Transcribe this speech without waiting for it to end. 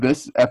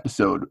This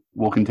episode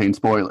will contain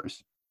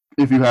spoilers.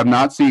 If you have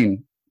not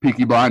seen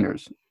Peaky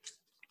Blinders,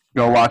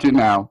 go watch it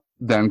now,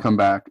 then come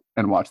back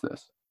and watch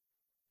this.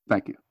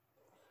 Thank you.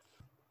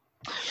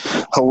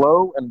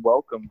 Hello and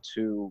welcome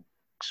to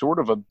sort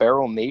of a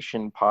Barrel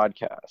Nation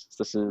podcast.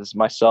 This is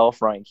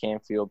myself, Ryan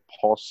Canfield,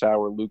 Paul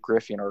Sauer, Luke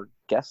Griffin. Our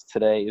guest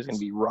today is going to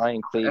be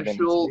Ryan Clavin.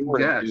 Special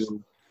guest.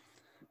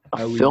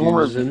 A film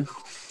review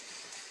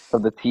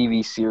of the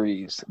TV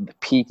series, The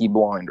Peaky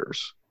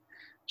Blinders.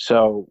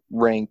 So,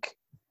 Rink,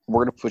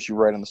 we're going to put you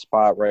right on the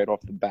spot right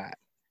off the bat.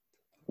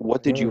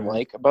 What did you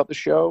like about the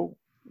show?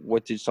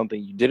 What did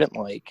something you didn't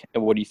like?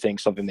 And what do you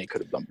think something they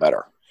could have done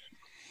better?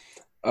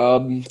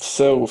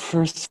 So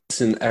first,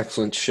 it's an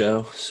excellent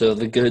show. So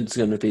the good's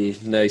going to be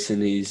nice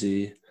and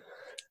easy.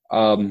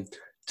 To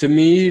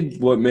me,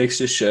 what makes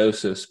the show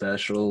so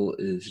special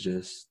is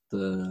just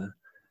the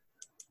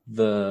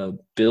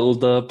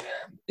build-up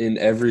in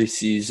every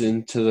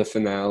season to the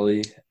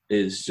finale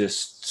is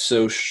just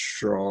so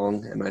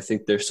strong, and I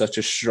think there's such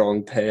a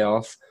strong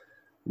payoff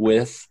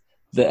with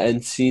the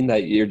end scene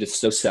that you're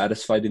just so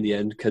satisfied in the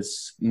end,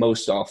 because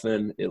most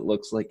often it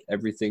looks like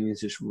everything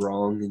is just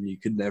wrong and you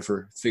could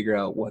never figure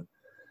out what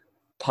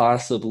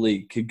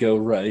possibly could go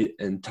right,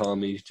 and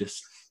Tommy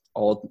just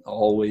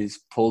always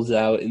pulls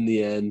out in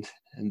the end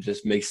and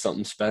just makes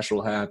something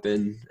special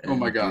happen. Oh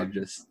my God.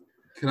 You're just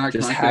Can I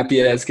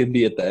happy as can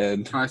be at the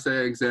end. Can I say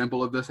an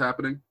example of this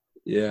happening?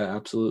 Yeah,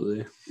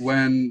 absolutely.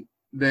 When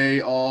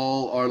they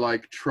all are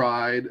like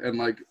tried and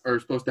like are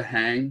supposed to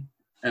hang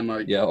and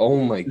like yeah,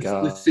 oh my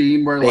God. The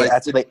scene where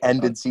that's they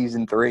ended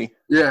season 3.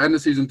 Yeah, end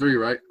of season 3,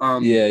 right?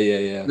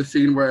 Yeah. The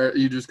scene where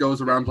he just goes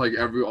around like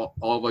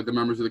all of like the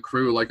members of the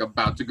crew like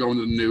about to go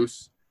into the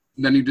noose.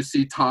 And then you just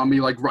see Tommy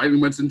like writing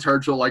Winston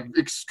Churchill like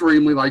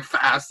extremely like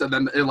fast, and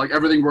then like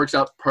everything works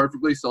out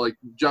perfectly. So like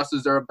just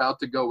as they're about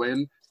to go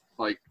in,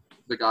 like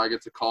the guy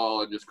gets a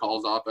call and just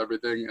calls off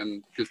everything,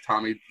 and because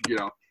Tommy's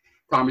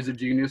a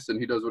genius and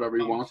he does whatever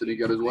he wants and he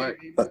get his way.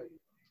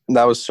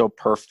 That was so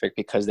perfect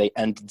because they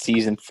ended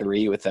season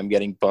 3 with them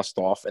getting bussed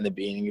off, and the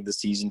beginning of the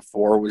season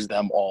 4 was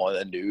them all in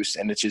a noose,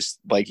 and it's just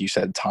like you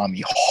said,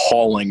 Tommy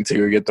hauling to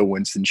go get the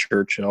Winston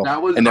Churchill. I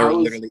was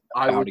screaming.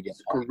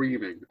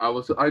 I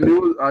was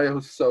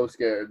so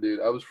scared,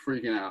 dude. I was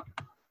freaking out.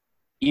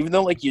 Even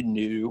though like you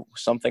knew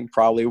something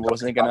probably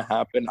wasn't gonna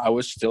happen, I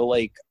was still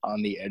like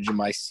on the edge of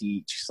my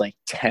seat, just like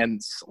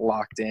tense,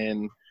 locked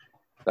in.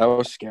 That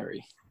was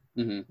scary.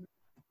 Mm-hmm.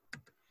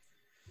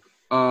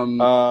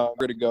 We're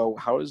going to go,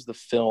 how does the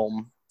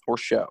film or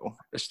show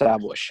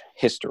establish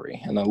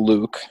history? And then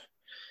Luke,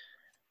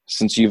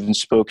 since you haven't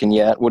spoken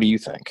yet, what do you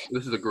think?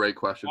 This is a great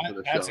question for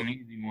the show. That's an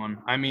easy one.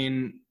 I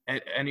mean,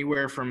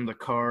 anywhere from the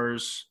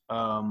cars,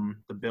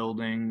 the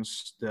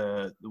buildings,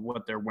 the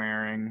what they're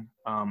wearing,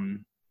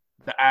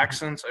 the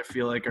accents I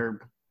feel like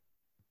are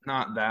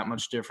not that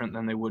much different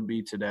than they would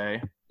be today.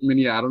 I mean,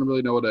 yeah, I don't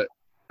really know what a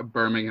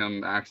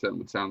Birmingham accent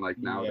would sound like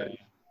nowadays.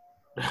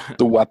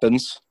 The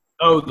weapons.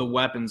 Oh, the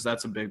weapons.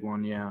 That's a big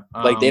one, yeah.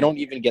 Like, they don't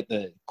even get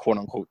the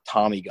quote-unquote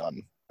Tommy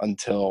gun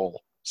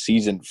until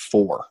season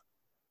 4.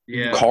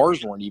 Yeah.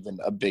 Cars weren't even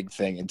a big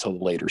thing until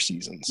the later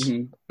seasons.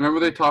 Mm-hmm. Remember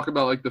they talk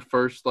about, like, the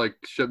first, like,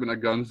 shipment of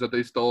guns that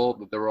they stole?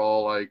 That they were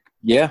all, like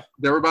 – yeah.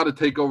 They were about to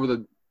take over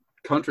the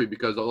country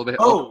because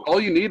all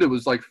you needed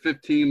was, like,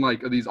 15,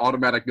 like, of these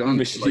automatic guns.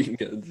 Machine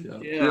guns,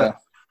 yeah.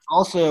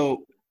 Also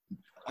 –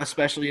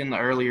 especially in the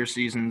earlier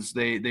seasons,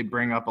 they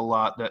bring up a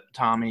lot that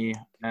Tommy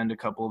and a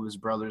couple of his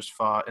brothers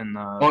fought in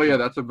the. Oh yeah,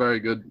 that's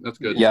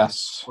good.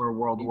 Yes. For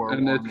World War I.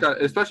 And it's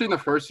especially in the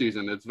first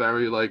season, it's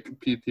very like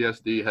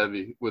PTSD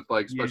heavy with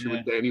like especially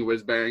with Danny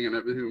Whizbang and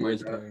everything like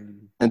that.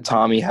 And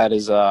Tommy had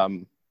his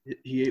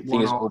he ate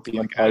his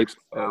opium pipe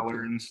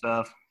and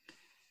stuff.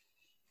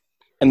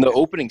 And the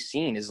opening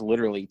scene is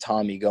literally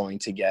Tommy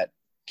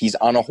he's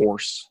on a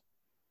horse,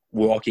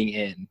 walking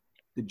in.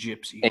 The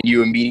gypsy. And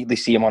you immediately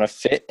see him on a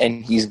fit,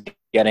 and he's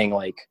getting,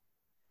 like,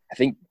 I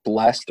think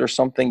blessed or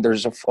something.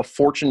 There's a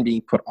fortune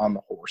being put on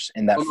the horse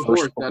in that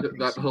first horse,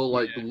 that he'll,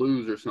 like,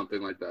 lose or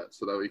something like that.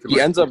 So that he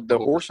ends up – the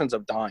horse ends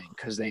up dying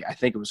because I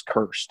think it was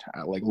cursed,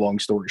 like, long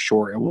story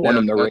short. It won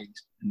him the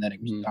race, and then it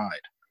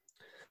died.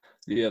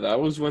 Yeah, that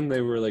was when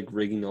they were, like,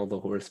 rigging all the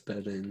horse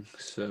betting,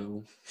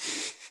 so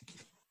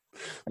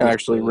 – And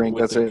actually, Rink,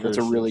 that's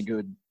a really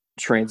good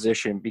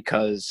transition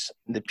because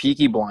the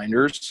Peaky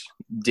Blinders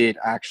did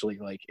actually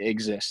like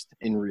exist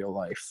in real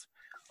life.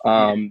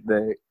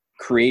 The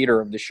creator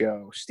of the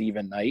show,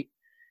 Stephen Knight,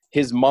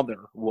 his mother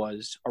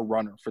was a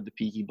runner for the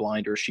Peaky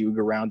Blinders. She would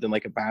go around in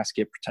like a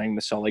basket pretending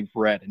to sell like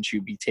bread, and she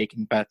would be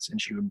taking bets, and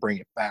she would bring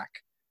it back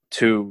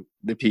to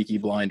the Peaky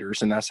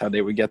Blinders, and that's how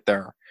they would get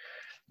their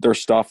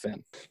stuff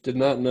in. Did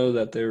not know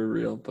that they were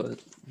real,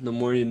 but the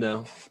more you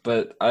know.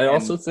 But I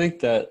also think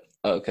that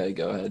okay,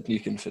 go ahead. You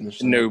can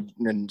finish. No,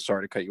 and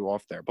sorry to cut you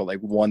off there, but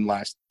like one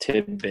last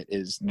tidbit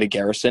is the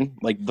Garrison,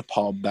 like the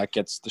pub that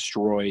gets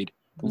destroyed,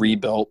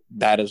 rebuilt.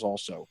 That is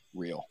also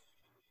real.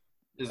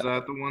 Is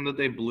that the one that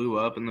they blew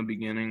up in the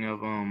beginning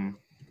of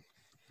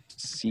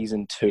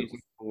season 2? Season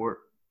 4.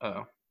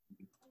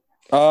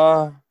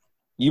 Oh.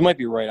 You might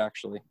be right,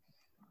 actually.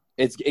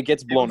 It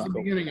gets blown up. The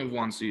beginning of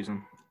one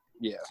season.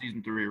 Yeah.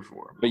 Season 3 or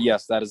 4. But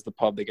yes, that is the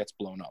pub that gets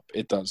blown up.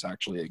 It does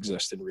actually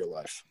exist in real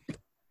life.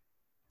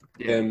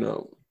 Yeah,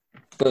 no.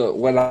 But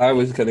what I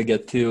was going to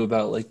get to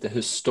about like the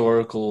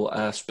historical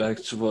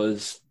aspects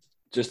was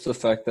just the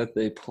fact that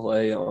they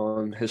play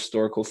on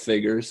historical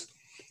figures.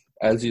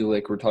 As you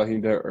like were talking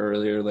about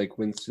earlier, like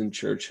Winston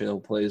Churchill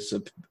plays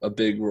a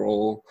big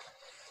role.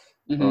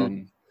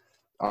 Mm-hmm.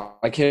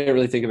 I can't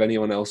really think of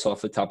anyone else off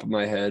the top of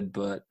my head,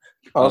 but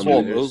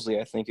Oswald Mosley,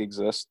 I think,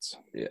 exists.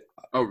 Yeah.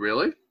 Oh,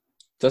 really?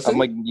 I'm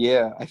like,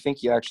 yeah, I think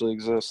he actually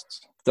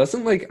exists.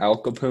 Doesn't like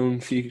Al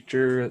Capone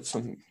feature at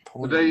some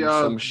point? They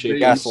some shape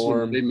yes.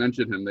 form. They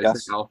mentioned him. They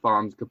say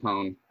Alphonse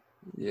Capone.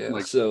 Yeah.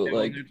 Like, so Yeah,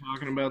 like when they're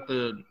talking about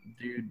the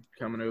dude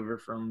coming over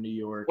from New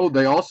York. oh,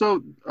 they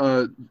also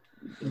a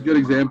good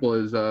example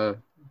is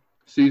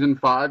season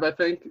 5, I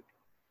think.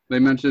 They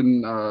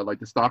mentioned like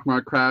the stock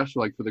market crash,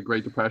 like for the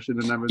Great Depression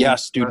and everything.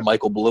 Yes, dude,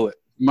 Michael blew it.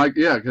 Mike,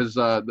 yeah, because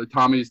the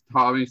Tommy's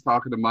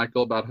talking to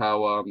Michael about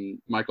how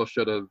Michael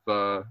should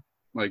have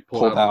like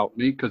pulled out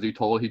me because he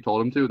told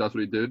him to. That's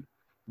what he did.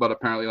 But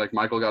apparently, like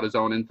Michael got his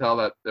own intel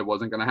that it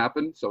wasn't going to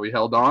happen, so he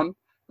held on and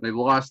he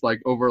lost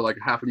like over like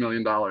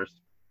 $500,000.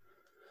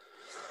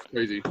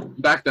 Crazy.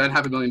 Back then,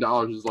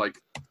 $500,000 was like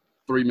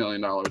 $3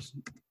 million.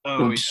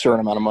 A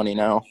certain amount of money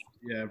now.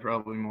 Yeah,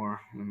 probably more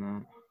than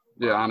that.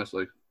 Yeah,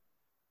 honestly.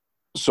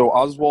 So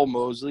Oswald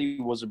Mosley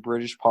was a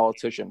British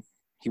politician.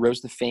 He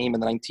rose to fame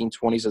in the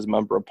 1920s as a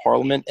member of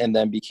parliament and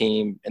then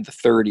became, in the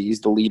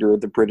 30s, the leader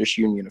of the British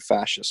Union of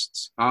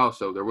Fascists. Oh,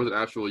 so there was an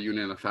actual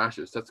union of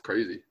fascists. That's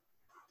crazy.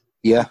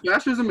 Yeah.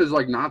 Fascism is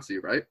like Nazi,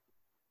 right?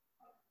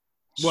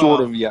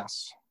 Sort of,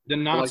 yes. The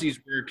Nazis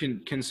were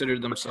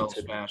considered themselves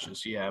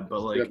fascists, yeah,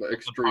 but like but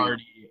the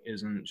party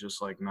isn't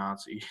just like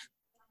Nazi.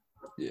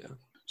 Yeah.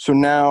 So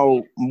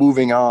now,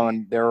 moving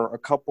on, there are a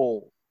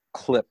couple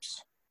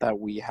clips that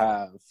we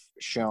have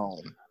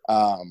shown.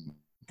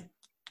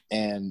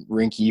 And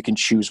Rinky, you can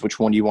choose which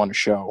one you want to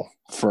show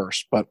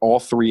first. But all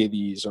three of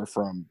these are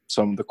from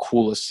some of the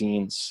coolest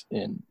scenes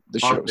in the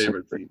show. Our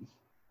favorite scenes.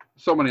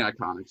 So many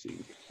iconic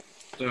scenes.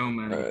 So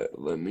many. All right,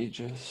 let me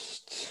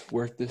just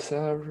work this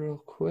out real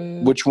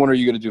quick. Which one are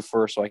you going to do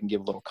first so I can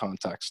give a little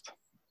context?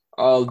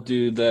 I'll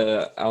do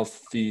the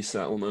Alfie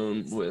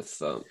Salmon with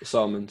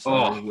Salmon.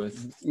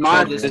 With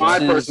my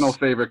personal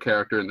favorite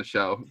character in the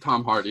show,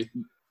 Tom Hardy.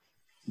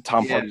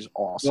 Tom Hardy's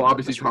awesome. Well,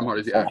 obviously Tom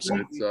Hardy's the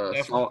actor.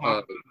 It's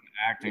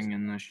acting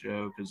in this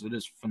show because it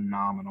is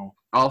phenomenal.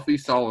 Alfie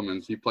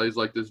Solomons. He plays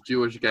like this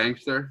Jewish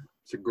gangster.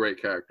 It's a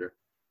great character.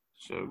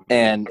 So,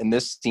 and in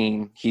this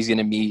scene, he's going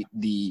to meet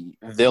the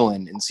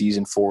villain in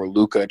season 4,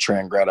 Luca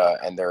Trangretta,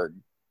 and they're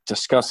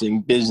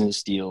discussing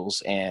business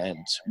deals.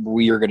 And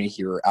we are going to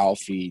hear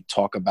Alfie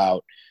talk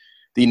about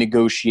the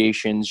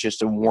negotiations.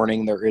 Just a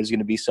warning, there is going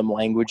to be some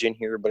language in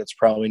here, but it's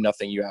probably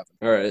nothing you haven't.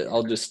 All right,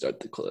 I'll just start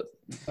the clip.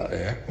 Oh,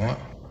 yeah, what?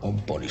 On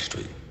Body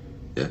Street.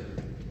 Yeah.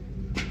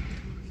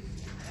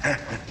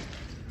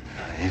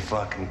 You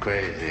fucking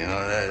crazy, you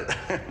know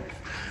that?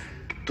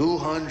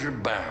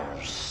 200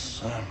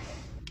 barrels, huh?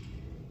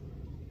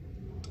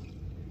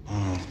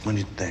 What do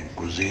you think,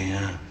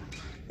 Cuisine?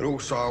 But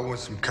also, I want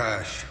some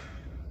cash.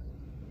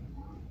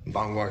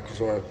 My wife has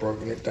already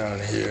broken it down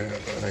here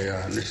on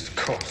a list of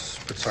costs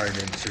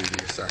pertaining to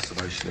the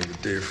assassination of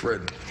a dear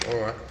friend. All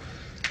right.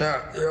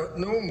 Now, your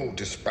normal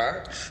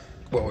dispatch,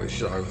 well,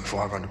 it's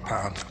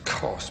 £500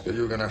 cost, but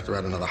you're going to have to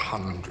add another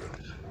 100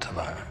 to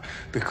that.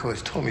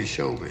 Because Tommy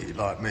Shelby,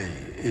 like me,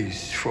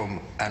 is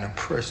from an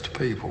oppressed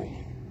people.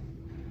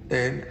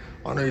 And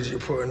I need you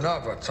to put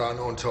another ton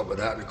on top of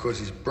that because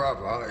his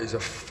brother is a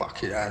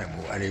fucking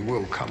animal and he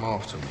will come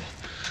after me.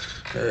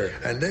 Yeah.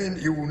 And then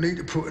you will need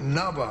to put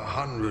another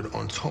 100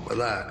 on top of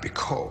that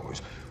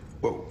because,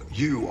 well,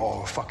 you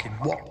are a fucking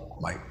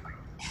what, mate?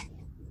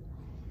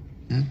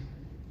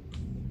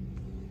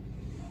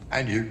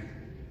 And you.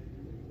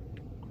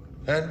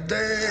 And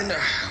then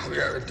we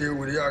have to deal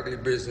with the ugly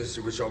business,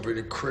 which I've been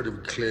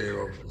incredibly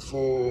clear of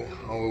before.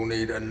 I will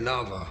need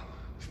another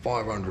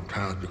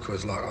 £500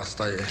 because, like I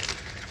stated,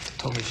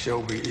 Tommy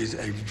Shelby is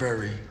a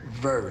very,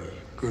 very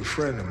good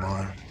friend of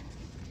mine.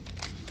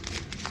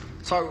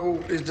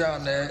 Total is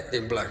down there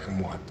in black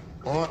and white.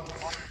 All right?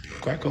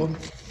 Crack on.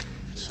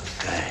 It's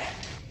okay.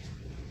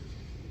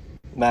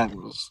 That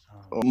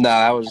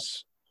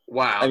was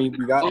wow. I mean,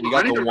 we got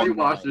I need the to one rewatch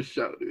line. this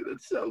show, dude.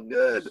 It's so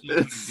good.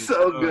 It's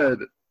so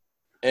good.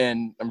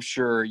 And I'm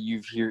sure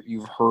you've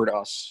heard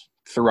us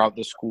throughout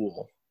the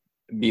school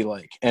be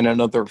like, and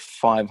another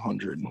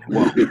 500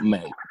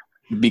 mate,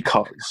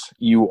 because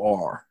you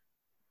are.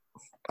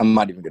 I'm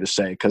not even going to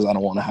say because I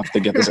don't want to have to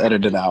get this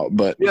edited out.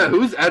 But yeah,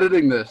 who's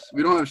editing this?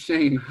 We don't have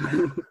Shane.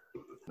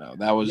 No,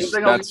 that was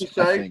Anything that's. else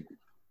you I say? think,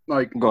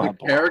 Like Go ahead, the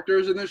Paul.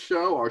 characters in this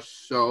show are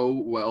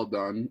so well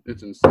done.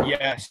 It's insane.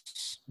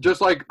 yes.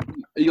 Just like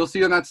you'll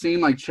see in that scene,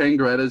 like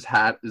Changretta's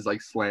hat is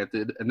like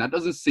slanted, and that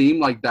doesn't seem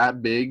like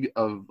that big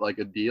of like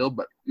a deal.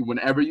 But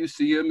whenever you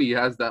see him, he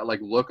has that like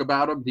look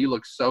about him. He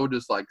looks so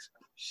just like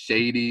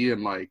shady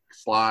and like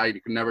sly.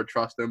 You can never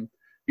trust him.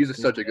 He's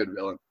such a good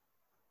villain.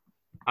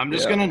 I'm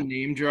just gonna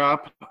name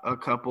drop a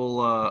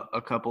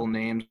couple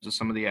names of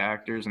some of the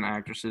actors and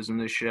actresses in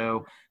this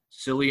show: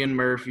 Cillian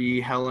Murphy,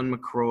 Helen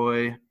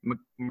McCrory,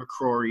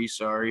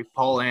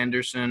 Paul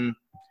Anderson,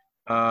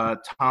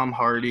 Tom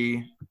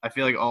Hardy. I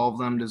feel like all of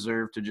them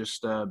deserve to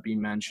just be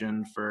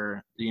mentioned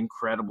for the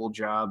incredible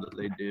job that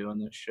they do in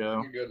this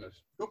show. Oh,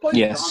 goodness.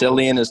 Yeah,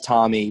 Cillian is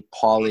Tommy,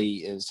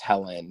 Paulie is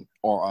Helen,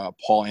 or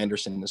Paul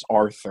Anderson is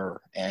Arthur,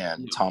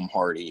 and Tom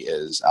Hardy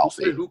is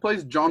Alfie. Wait, who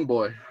plays John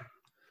Boy?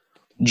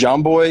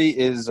 John Boy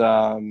is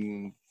I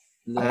want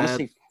to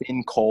say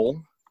Finn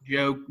Cole.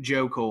 Joe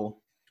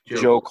Cole.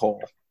 Joe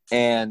Cole.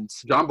 And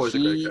John Boy's a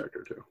great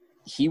character too.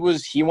 He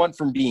went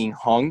from being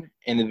hung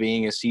in the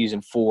beginning of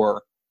season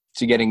 4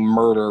 to getting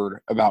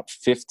murdered about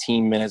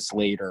 15 minutes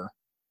later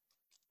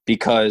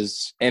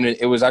because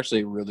it was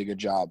actually a really good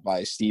job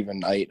by Stephen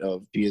Knight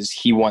because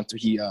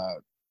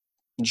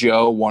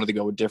Joe wanted to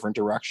go a different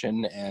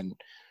direction and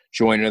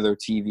join another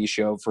TV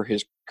show for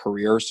his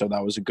career, so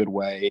that was a good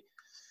way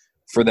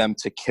for them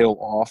to kill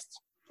off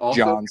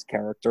John's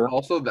character.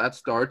 Also, that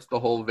starts the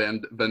whole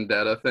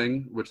vendetta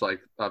thing, which, like,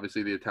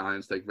 obviously the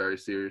Italians take very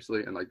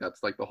seriously, and, like,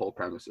 that's, like, the whole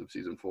premise of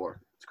season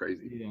 4. It's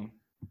crazy. Yeah.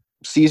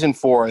 Season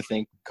 4, I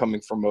think,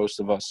 coming from most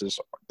of us, is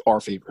our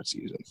favorite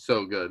season.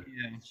 So good.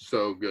 Yeah.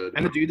 So good.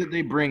 And the dude that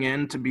they bring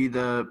in to be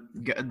the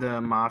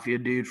mafia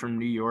dude from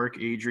New York,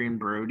 Adrian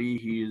Brody,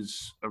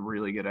 he's a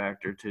really good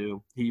actor,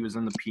 too. He was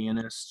in The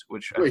Pianist,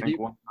 which I think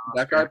won an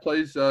that Oscar. guy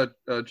plays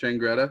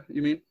Changretta,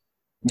 you mean?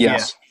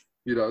 Yes. Yeah.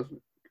 He does.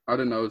 I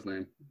didn't know his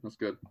name. That's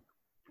good.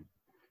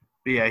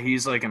 But yeah,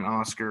 he's like an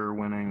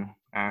Oscar-winning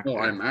actor. Oh,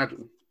 I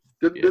imagine.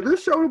 Did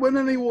this show win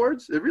any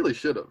awards? It really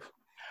should have.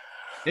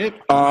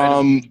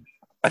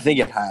 I think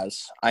it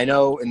has. I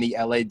know in the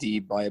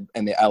LAD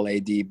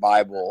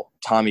Bible,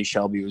 Tommy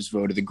Shelby was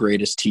voted the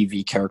greatest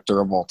TV character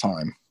of all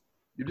time.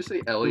 You just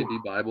say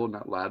LAD Bible,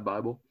 not Lad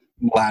Bible?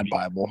 Lad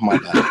Bible, my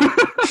bad.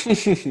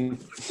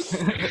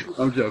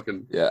 I'm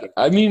joking. Yeah,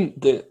 I mean,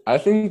 I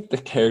think the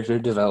character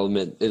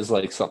development is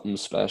like something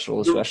special,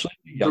 especially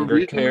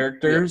younger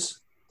characters.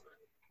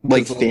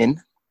 Like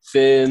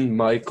Finn,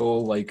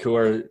 Michael, like who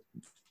are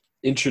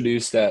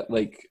introduced at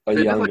like a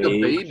Finn young was like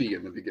age. a baby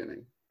in the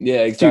beginning.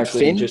 Yeah,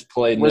 exactly. Finn just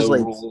played was no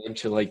like- role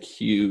into like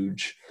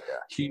huge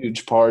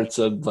parts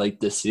of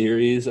like the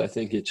series. I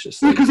think it's just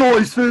Pick like, his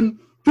eyes, Finn.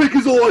 Pick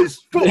his eyes.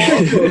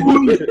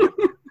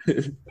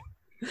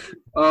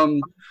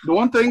 The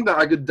one thing that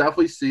I could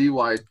definitely see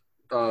why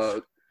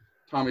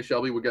Tommy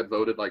Shelby would get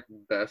voted like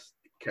best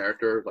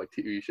character like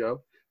TV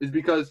show is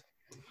because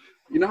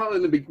you know how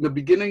in the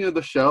beginning of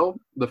the show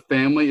the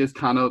family is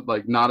kind of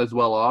like not as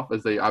well off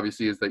as they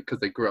obviously is because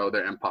they grow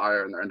their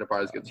empire and their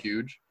enterprise gets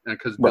huge and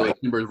because Billy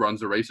Timbers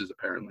runs the races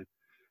apparently,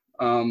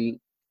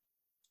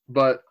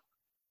 but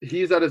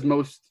he's at his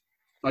most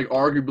like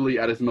arguably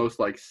at his most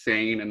like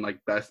sane and like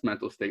best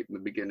mental state in the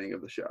beginning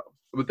of the show.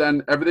 But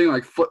then everything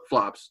like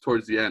flip-flops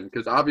towards the end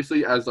because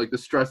obviously as like the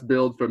stress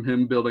builds from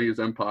him building his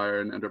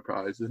empire and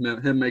enterprise,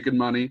 him making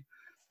money,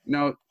 you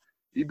know,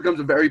 he becomes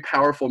a very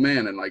powerful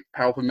man and like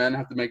powerful men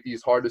have to make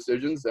these hard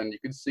decisions and you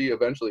can see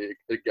eventually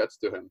it gets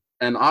to him.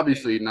 And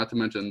obviously not to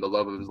mention the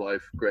love of his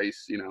life,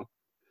 Grace, you know,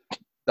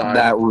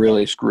 that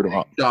really screwed him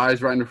up.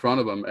 Dies right in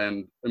front of him.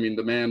 And I mean,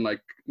 the man,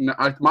 like,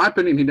 my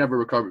opinion, he never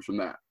recovers from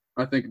that.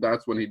 I think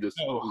that's when he just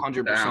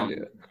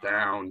 100%.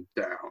 down.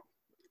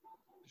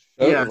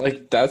 yeah,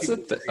 like that's a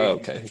thing. Oh,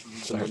 okay,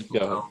 sorry.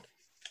 Go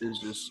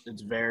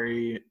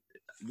ahead.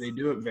 They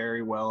do it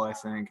very well. I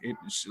think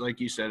it's like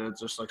you said. It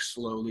just like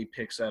slowly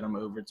picks at him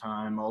over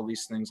time. All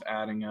these things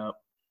adding up.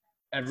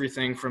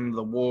 Everything from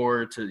the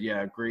war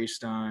to Grace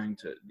dying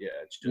to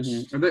it's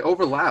just and they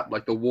overlap.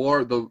 Like the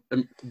war, the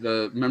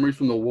memories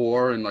from the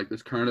war and like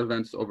this current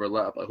events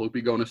overlap. Like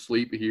Hoopy going to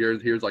sleep, he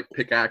hears like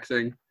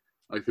pickaxing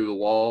like through the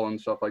wall and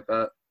stuff like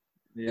that.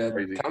 Yeah,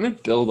 kind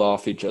of build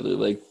off each other.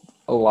 Like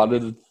a lot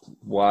of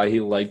why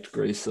he liked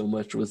Grace so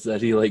much was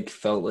that he like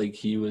felt like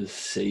he was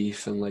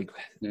safe and like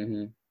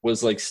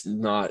was like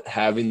not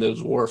having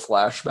those war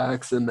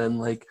flashbacks, and then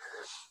like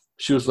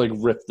she was like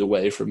ripped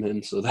away from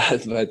him, so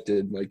that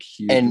did like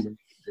huge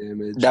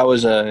damage. That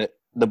was the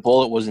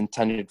bullet was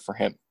intended for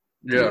him.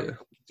 Yeah.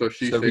 So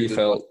he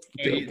felt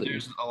guilty.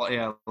 There's a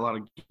lot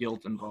of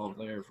guilt involved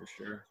there for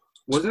sure.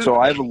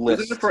 I have a list.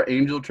 Wasn't it for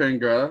Angel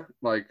Changretta,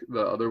 like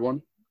the other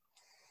one?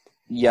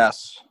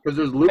 Yes. Because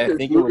there's Lucas, I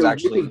think it was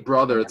actually Lucas'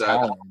 brother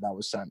that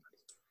was sent.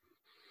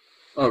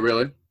 Oh,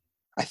 really?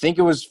 I think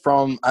it was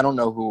from, I don't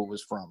know who it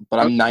was from, but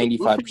I'm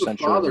 95%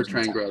 sure. Father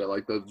Changretta,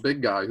 like the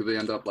big guy who they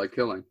end up like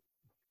killing.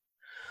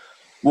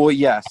 Well,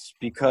 yes,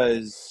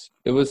 because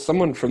it was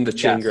someone from the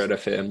Changretta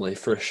family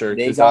for sure.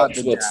 They Because got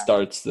that's the what dad.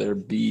 starts their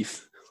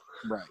beef.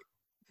 Right.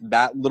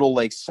 That little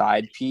like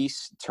side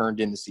piece turned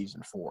into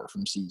season 4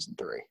 from season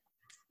 3.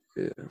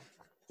 Yeah.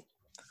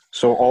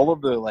 So all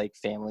of the like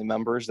family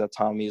members that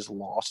Tommy has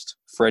lost,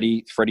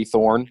 Freddie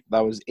Thorne, that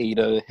was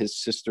Ada, his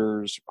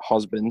sister's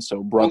husband,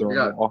 so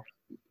brother-in-law.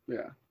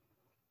 Yeah.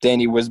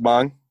 Danny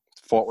Wisbong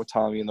fought with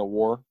Tommy in the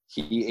war.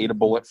 He ate a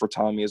bullet for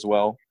Tommy as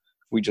well.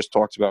 We just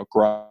talked about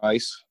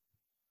Grice.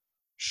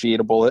 She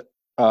ate a bullet.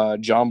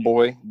 John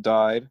Boy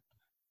died.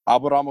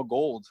 Aburama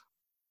Gold.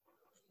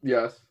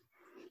 Yes.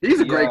 He's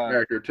a great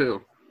character,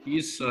 too.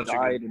 He's such a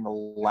died good. in the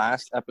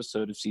last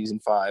episode of season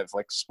 5.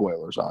 Like,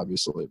 spoilers,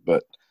 obviously,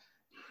 but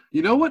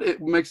You know what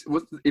what's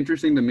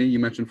interesting to me? You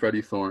mentioned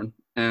Freddie Thorne,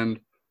 and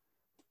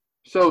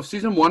so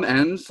season 1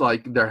 ends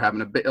like they're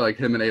having like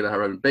him and Ada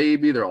are having a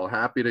baby. They're all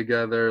happy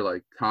together.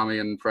 Like Tommy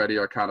and Freddie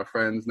are kind of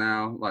friends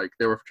now. Like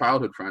they were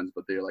childhood friends,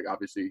 but they're like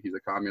obviously he's a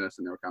communist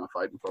and they were kind of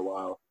fighting for a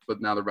while.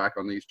 But now they're back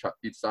on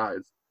each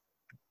sides.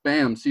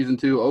 Bam! Season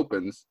 2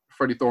 opens.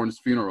 Freddie Thorne's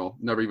funeral.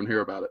 Never even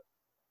hear about it.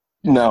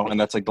 no, and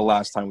that's like the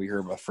last time we hear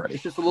about Freddie.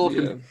 It's just a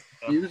little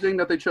confusing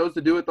that they chose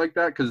to do it like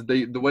that because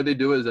the way they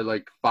do it is that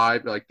like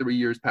 3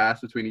 years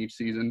pass between each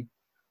season,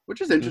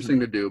 which is interesting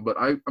to do. But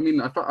I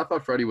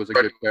thought Freddie was a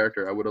good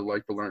character. I would have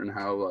liked to learn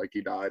how like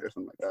he died or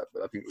something like that.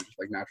 But I think it was just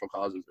like natural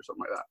causes or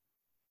something like that.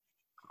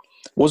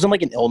 Wasn't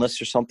like an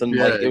illness or something.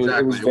 Yeah, like exactly.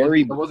 it was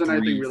very. It wasn't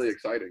anything brief. really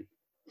exciting.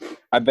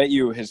 I bet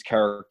you his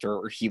character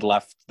or he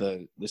left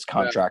this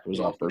contract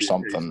was up or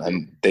something,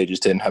 and they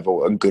just didn't have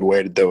a good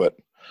way to do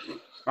it.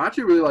 I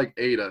actually really like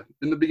Ada.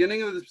 In the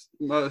beginning of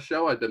the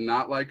show, I did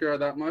not like her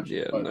that much.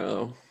 Yeah, but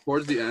no.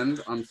 Towards the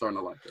end, I'm starting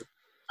to like her.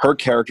 Her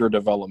character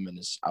development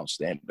is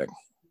outstanding.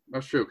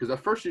 That's true, because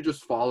at first she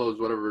just follows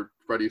whatever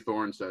Freddie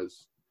Thorne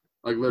says.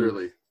 Like,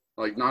 literally.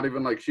 Like, not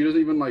even, like, she doesn't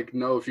even, like,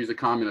 know if she's a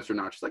communist or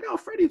not. She's like, oh,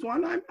 Freddie's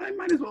one. I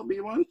might as well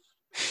be one.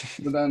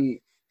 But then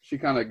she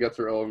kind of gets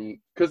her own,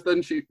 because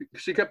then she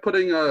kept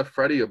putting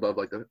Freddie above,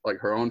 like,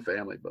 her own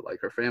family. But, like,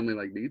 her family,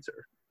 like, needs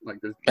her. Like,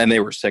 And they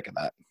were sick of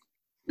that.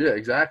 Yeah,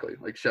 exactly.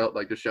 Like,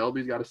 the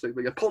Shelby's got to say,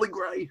 like, Polly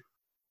Gray.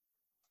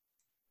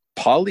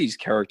 Polly's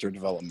character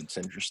development's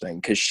interesting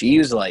because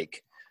she's,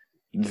 like,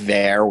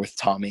 there with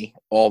Tommy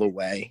all the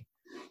way.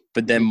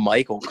 But then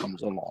Michael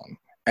comes along.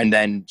 And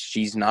then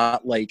she's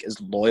not, like,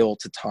 as loyal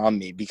to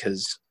Tommy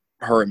because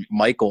her and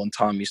Michael and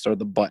Tommy started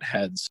to butt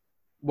heads.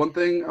 One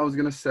thing I was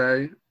going to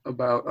say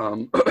about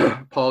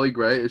Polly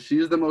Gray is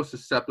she's the most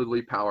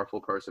deceptively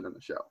powerful person in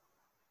the show.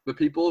 The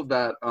people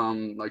that,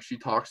 like, she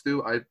talks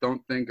to, I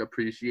don't think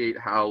appreciate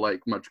how, like,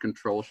 much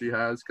control she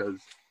has because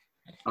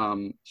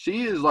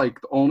she is, like,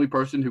 the only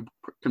person who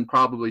can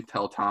probably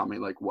tell Tommy,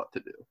 like, what to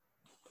do.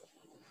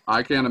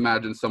 I can't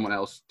imagine someone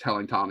else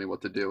telling Tommy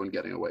what to do and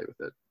getting away with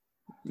it.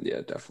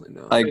 Yeah, definitely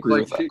not. I agree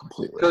Like, with that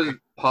completely. Because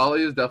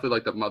Polly is definitely,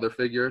 like, the mother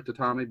figure to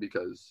Tommy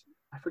because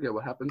I forget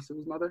what happens to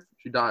his mother.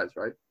 She dies,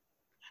 right?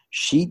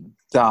 She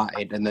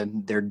died, and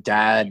then their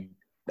dad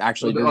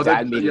actually their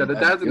dad made the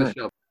dad's in the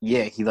show.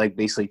 Yeah, he like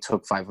basically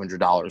took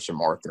 $500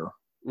 from Arthur.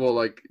 Well,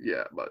 like,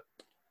 yeah,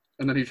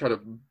 and then he tried to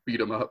beat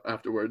him up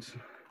afterwards.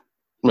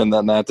 And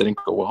then that didn't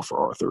go well for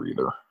Arthur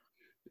either.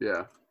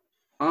 Yeah.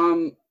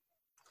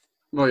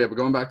 Well, yeah, but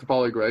going back to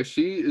Polly Gray,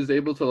 she is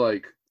able to,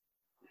 like,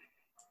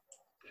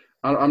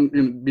 I'm going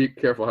to be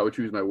careful how I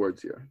choose my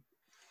words here.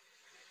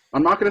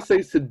 I'm not going to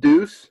say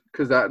seduce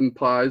because that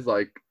implies,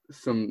 like,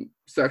 some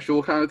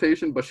sexual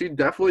connotation, but she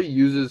definitely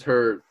uses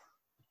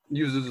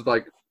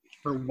like,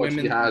 For what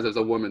women, she has as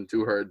a woman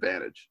to her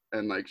advantage.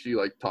 And, like, she,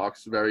 like,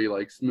 talks very,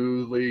 like,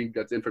 smoothly,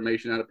 gets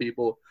information out of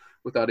people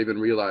without even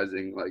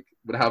realizing, like,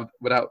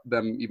 without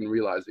them even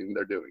realizing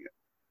they're doing it.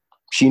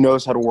 She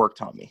knows how to work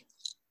Tommy.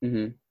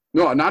 Mm-hmm.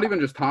 No, not even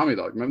just Tommy,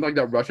 though. Remember, like,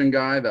 that Russian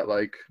guy that,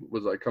 like,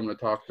 was, like, coming to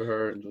talk to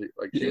her? And,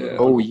 like, Yeah.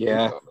 Oh,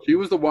 yeah. She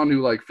was the one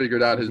who, like,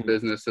 figured out his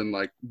business and,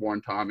 like,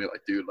 warned Tommy,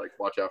 like, dude, like,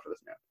 watch out for this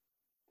man.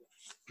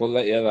 Well,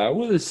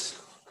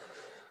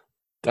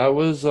 that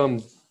was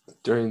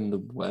during the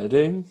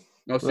wedding,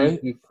 No,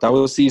 right? That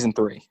was season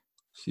 3.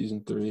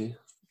 Season 3.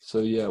 So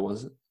yeah,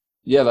 was it?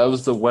 Yeah, that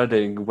was the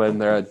wedding when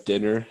they're at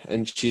dinner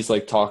and she's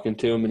like talking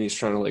to him and he's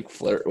trying to like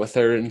flirt with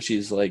her and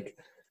she's like,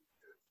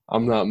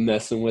 I'm not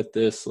messing with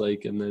this,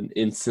 like, and then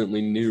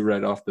instantly knew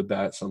right off the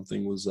bat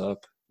something was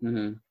up.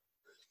 Mm-hmm.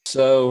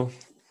 So,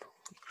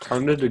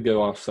 kind of to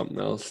go off something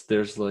else,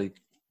 there's like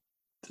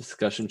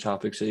discussion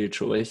topics of your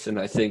choice, and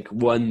I think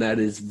one that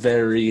is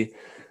very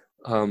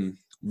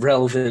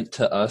relevant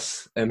to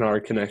us and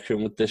our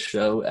connection with this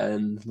show,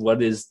 and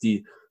what is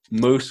the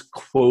most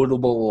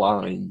quotable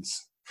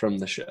lines from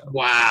the show.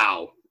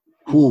 Wow.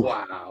 Ooh.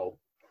 Wow.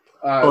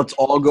 Let's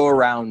all go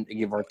around and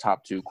give our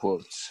top 2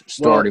 quotes,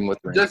 starting with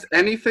Randy. Just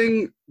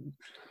anything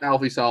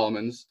Alfie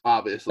Solomon's,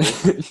 obviously.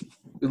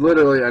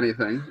 Literally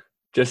anything.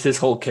 Just his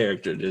whole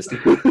character, just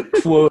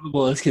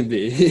quotable as can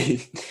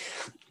be.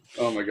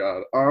 Oh my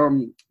god.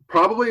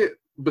 Probably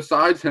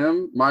besides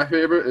him, my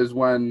favorite is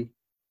when.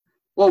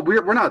 Well, we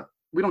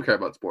don't care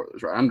about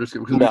spoilers, right? I'm just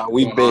gonna. No,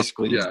 we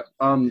basically. Yeah.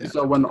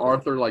 So when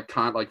Arthur like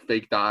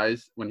fake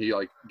dies, when he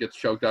like gets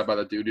choked out by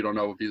the dude, you don't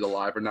know if he's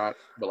alive or not.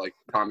 But like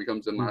Tommy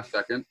comes in last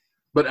second,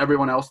 but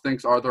everyone else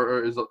thinks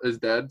Arthur is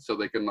dead, so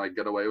they can like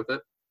get away with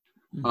it.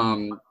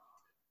 Mm-hmm.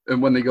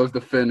 And when he goes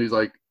to Finn, he's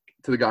like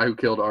to the guy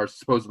who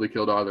supposedly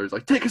killed Arthur. He's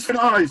like, "Take his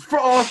eyes for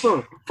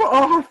Arthur, for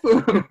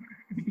Arthur."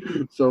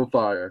 So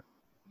fire.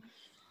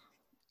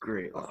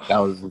 Great. That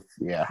was,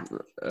 yeah.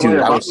 Dude,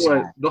 that was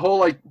the whole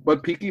like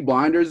what Peaky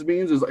Blinders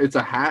means is it's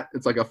a hat.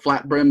 It's like a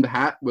flat brimmed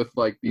hat with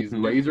like these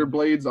laser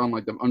blades on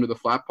like the under the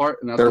flat part,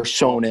 and that's they're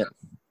showing it.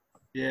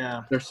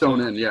 Yeah. They're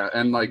sewn in, yeah,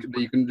 and like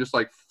you can just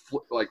like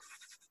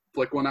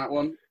flick one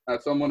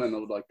at someone, and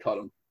it'll like cut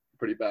them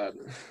pretty bad.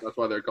 That's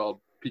why they're called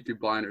Peaky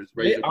Blinders.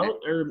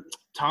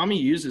 Tommy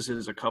uses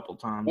his a couple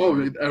times.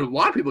 Oh, a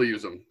lot of people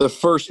use them. The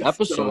first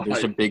episode,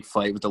 there's a big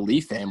fight with the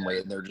Lee family,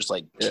 and they're just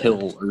like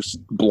kill or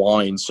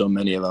blind so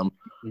many of them.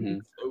 Mm-hmm.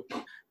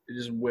 They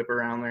just whip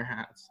around their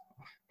hats.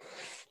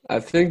 I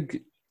think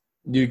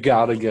you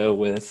gotta go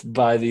with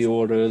By the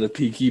Order, the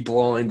Peaky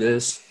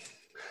Blinders.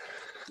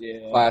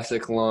 Yeah.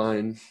 Classic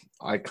line,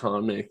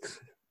 iconic.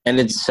 And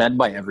it's said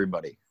by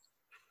everybody.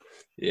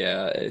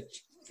 Yeah.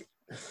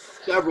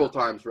 Several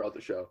times throughout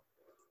the show.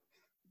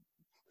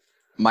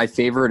 My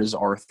favorite is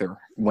Arthur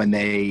when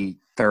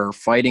they're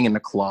fighting in the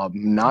club,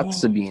 not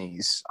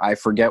Sabini's. I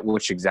forget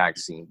which exact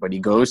scene, but he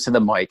goes to the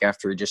mic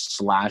after he just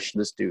slashed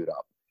this dude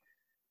up.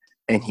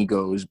 And he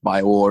goes,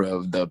 by order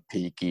of the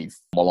Peaky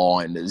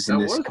Blinders, in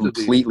this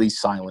completely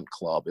silent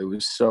club. It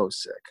was so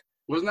sick.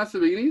 Wasn't that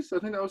Sabini's? I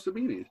think that was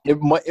Sabini's. It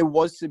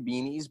was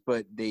Sabini's,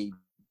 but they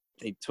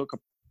took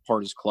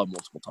apart his club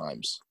multiple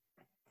times.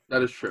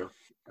 That is true.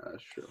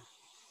 That's true.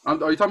 Are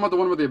you talking about the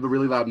one where they have the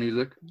really loud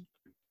music?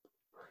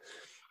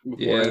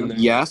 Yeah.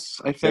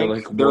 Yes, I think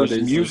like, there's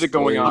music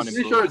going on. I'm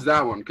pretty sure it's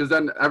that one, because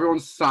then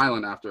everyone's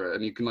silent after it,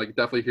 and you can like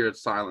definitely hear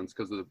its silence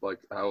because of like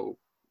how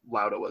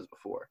loud it was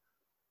before.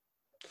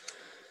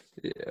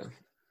 Yeah.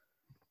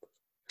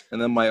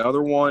 And then my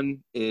other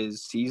one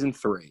is season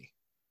 3,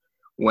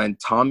 when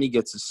Tommy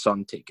gets his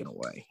son taken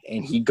away,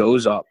 and he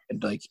goes up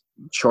and like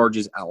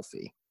charges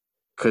Alfie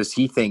because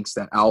he thinks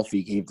that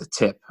Alfie gave the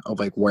tip of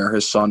like where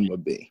his son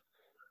would be.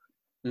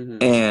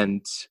 Mm-hmm.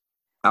 And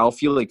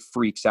Alfie like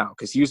freaks out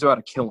because he was about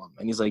to kill him,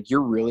 and he's like,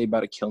 "You're really about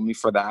to kill me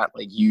for that?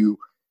 Like you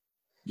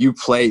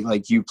play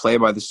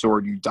by the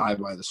sword, you die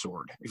by the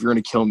sword. If you're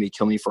gonna kill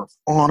me for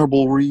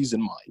honorable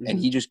reason, Mike." Mm-hmm. And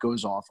he just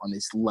goes off on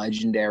this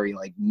legendary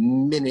like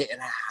minute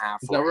and a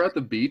half. Is that we're at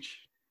the beach?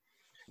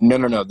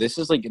 No. This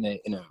is like in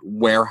a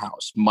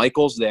warehouse.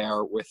 Michael's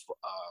there with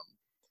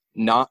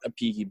not a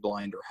Peaky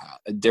Blinder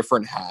hat, a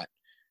different hat.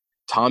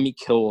 Tommy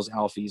kills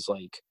Alfie's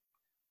like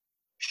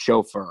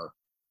chauffeur.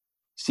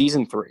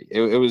 Season 3.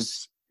 It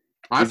was.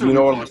 If you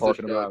know what I'm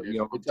talking about, you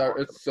know.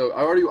 It's so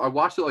I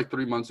watched it like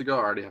 3 months ago. I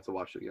already have to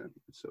watch it again.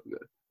 It's so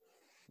good.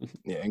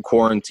 Yeah, in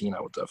quarantine, I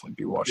would definitely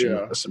be watching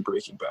this and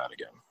Breaking Bad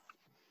again.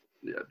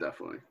 Yeah,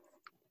 definitely.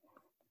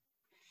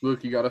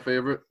 Luke, you got a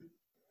favorite?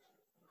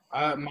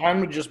 Mine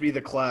would just be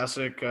the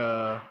classic.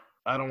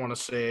 I don't want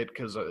to say it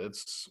because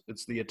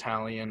it's the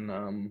Italian.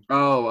 The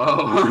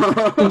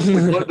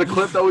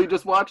clip that we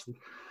just watched.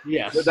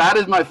 Yes, that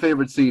is my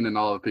favorite scene in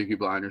all of Peaky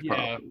Blinders. Yeah,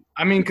 probably.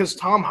 I mean, because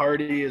Tom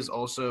Hardy is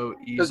also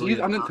he's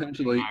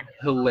unintentionally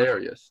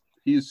hilarious.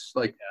 He's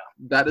like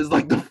that is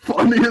like the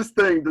funniest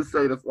thing to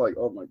say. That's like,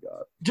 oh my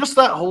god. Just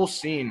that whole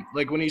scene,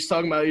 like when he's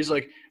talking about, he's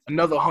like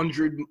another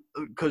 100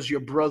 because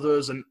your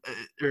brother's or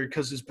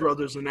because his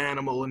brother's an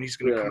animal and he's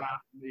gonna come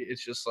after me.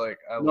 It's just like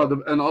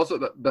and also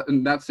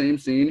in that same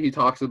scene, he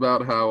talks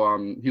about how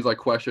he's like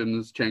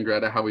questions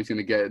Changretta how he's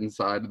gonna get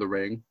inside the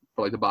ring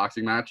for like the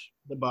boxing match.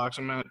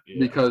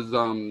 Because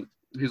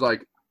he's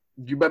like,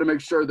 you better make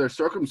sure they're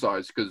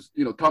circumcised because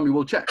Tommy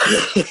will check.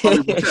 Tommy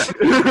will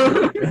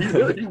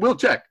check. He will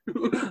check.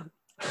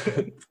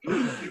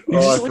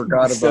 I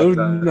forgot about so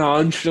that.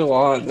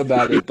 Nonchalant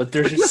about it, but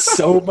there's just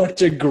so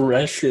much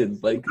aggression.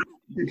 Like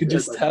you could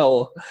just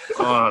tell.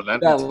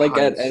 That like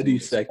at any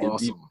second.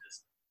 Awesome.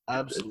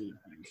 Absolutely.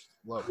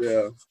 Love it.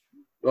 Yeah.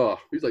 Oh,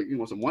 he's like, you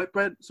want some white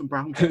bread, some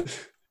brown bread?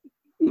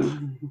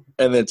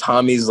 And then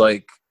Tommy's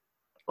like,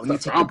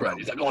 that's brown bread.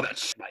 He's like, oh,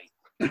 that's right.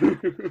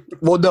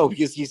 Well, no,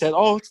 because he said,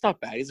 "Oh, it's not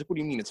bad." He's like, "What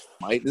do you mean it's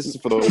fine? This is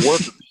for the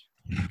workers."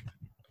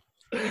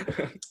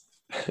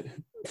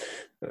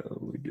 Oh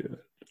my god!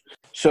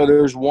 So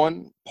there's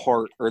one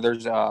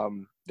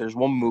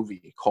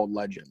movie called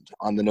Legend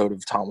on the note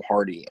of Tom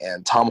Hardy,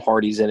 and Tom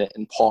Hardy's in it,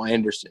 and Paul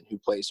Anderson, who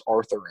plays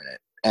Arthur in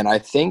it. And I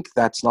think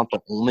that's not the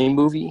only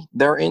movie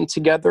they're in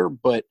together,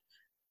 but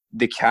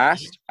the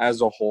cast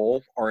as a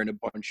whole are in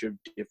a bunch of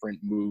different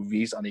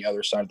movies on the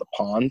other side of the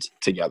pond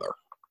together.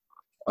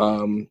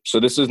 So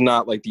this is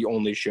not like the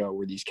only show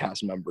where these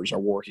cast members are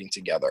working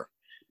together.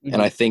 Mm-hmm.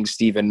 And I think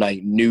Stephen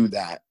Knight knew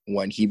that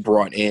when he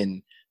brought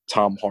in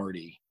Tom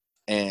Hardy,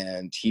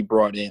 and he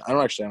brought in, I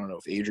don't know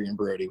if Adrian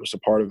Brody was a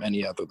part of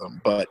any other of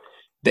them, but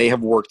they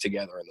have worked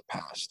together in the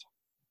past.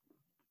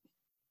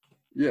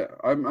 Yeah.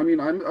 I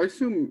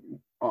assume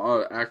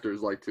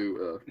actors like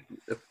to,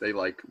 if they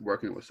like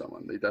working with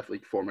someone, they definitely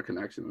form a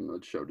connection and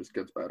the show just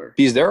gets better.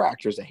 Because they're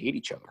actors that hate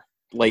each other.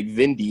 Like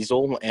Vin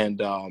Diesel and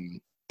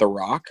The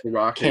Rock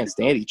can't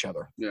stand each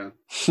other. Yeah.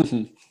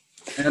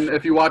 And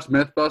if you watch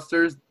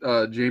Mythbusters,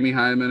 Jamie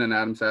Hyneman and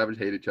Adam Savage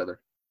hate each other.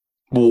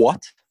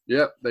 What?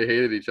 Yep, they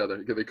hated each other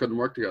because they couldn't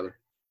work together.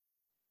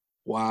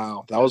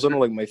 Wow, that was one of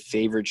like my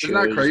favorite shows.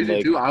 Isn't that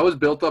crazy too? I was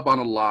built up on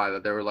a lie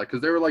that they were like,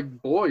 because they were like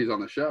boys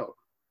on the show.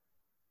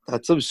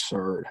 That's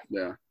absurd.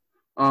 Yeah.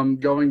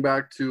 Going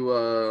back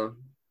to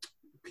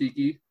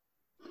Peaky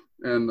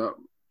and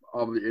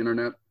all of the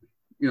internet,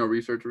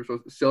 researchers.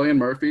 Cillian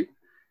Murphy,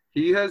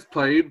 He has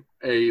played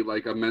a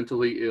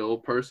mentally ill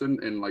person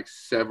in like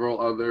several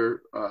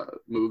other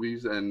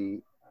movies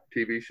and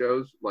TV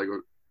shows.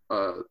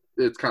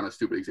 It's kind of a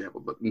stupid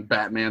example, but in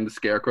Batman, the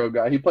Scarecrow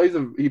guy, he plays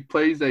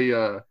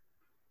a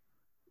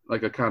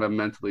like a kind of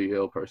mentally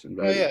ill person.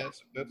 Oh yeah,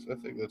 I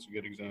think that's a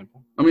good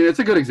example. I mean, it's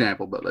a good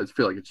example, but I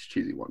feel like it's a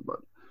cheesy one. But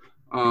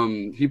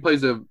he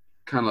plays a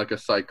kind of like a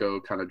psycho,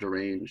 kind of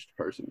deranged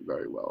person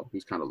very well,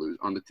 who's kind of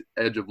on the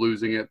edge of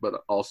losing it,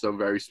 but also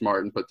very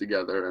smart and put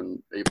together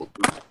and able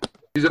to.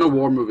 He's in a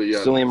war movie, yeah.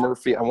 Cillian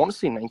Murphy. I want to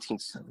say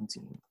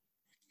 1917.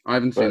 I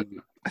haven't seen it.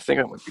 I think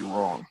I might be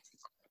wrong.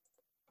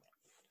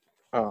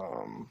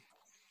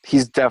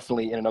 He's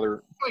definitely in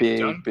another big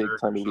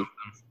time movie.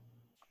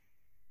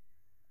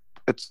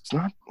 It's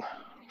not.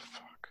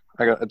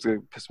 Fuck. It's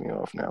gonna piss me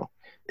off now.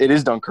 It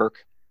is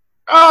Dunkirk.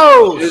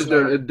 Oh,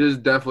 it is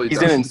definitely.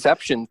 He's in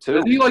Inception too.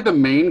 Is he like the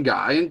main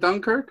guy in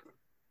Dunkirk?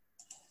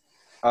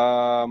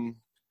 Let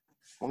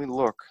me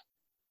look.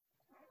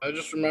 I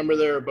just remember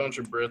there are a bunch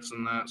of Brits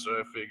in that, so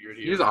I figured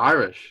he's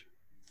Irish.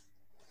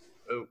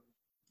 Oh.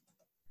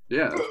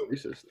 Yeah,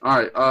 racist. All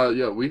right,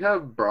 yeah, we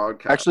have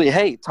broadcast. Actually,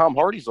 hey, Tom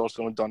Hardy's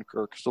also in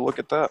Dunkirk, so look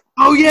at that.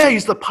 Oh yeah,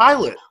 he's the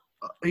pilot.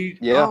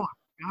 Yeah. Oh, I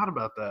forgot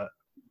about that.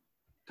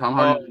 Tom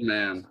Hardy's the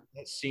man.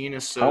 That scene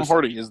is so. Tom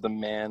Hardy is the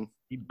man.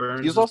 He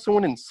burns. He's also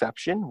in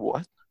Inception.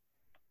 What?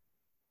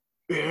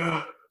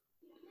 Yeah.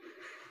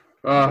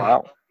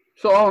 Wow.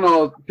 So all in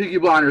all, Peaky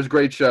Blinders,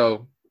 great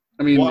show.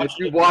 I mean, if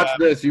you watch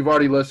this, you've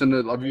already listened to,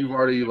 you've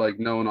already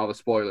known all the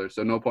spoilers,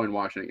 so no point in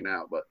watching it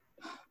now. But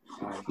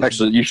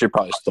actually, you should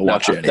probably still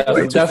watch it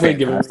anyway. Definitely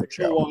give it a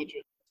show.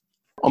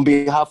 On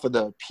behalf of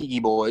the Peaky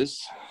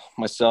Boys,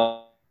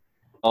 myself,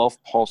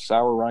 Paul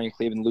Sauer, Ryan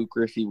Cleve, and Luke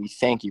Griffey, we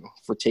thank you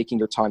for taking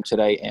your time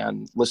today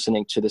and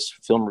listening to this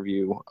film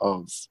review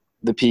of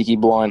the Peaky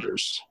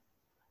Blinders.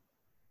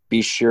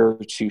 Be sure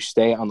to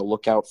stay on the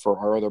lookout for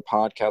our other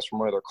podcasts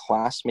from our other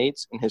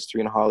classmates in history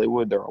in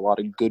Hollywood. There are a lot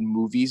of good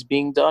movies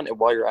being done. And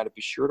while you're at it,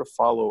 be sure to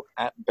follow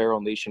at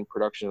Barrel Nation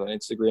Productions on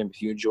Instagram. If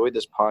you enjoyed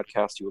this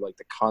podcast, you would like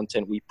the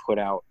content we put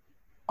out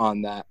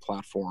on that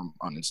platform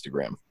on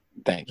Instagram.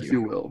 Thank you. Yes,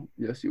 you will.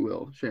 Yes, you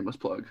will. Shameless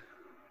plug.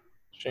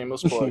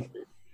 Shameless plug.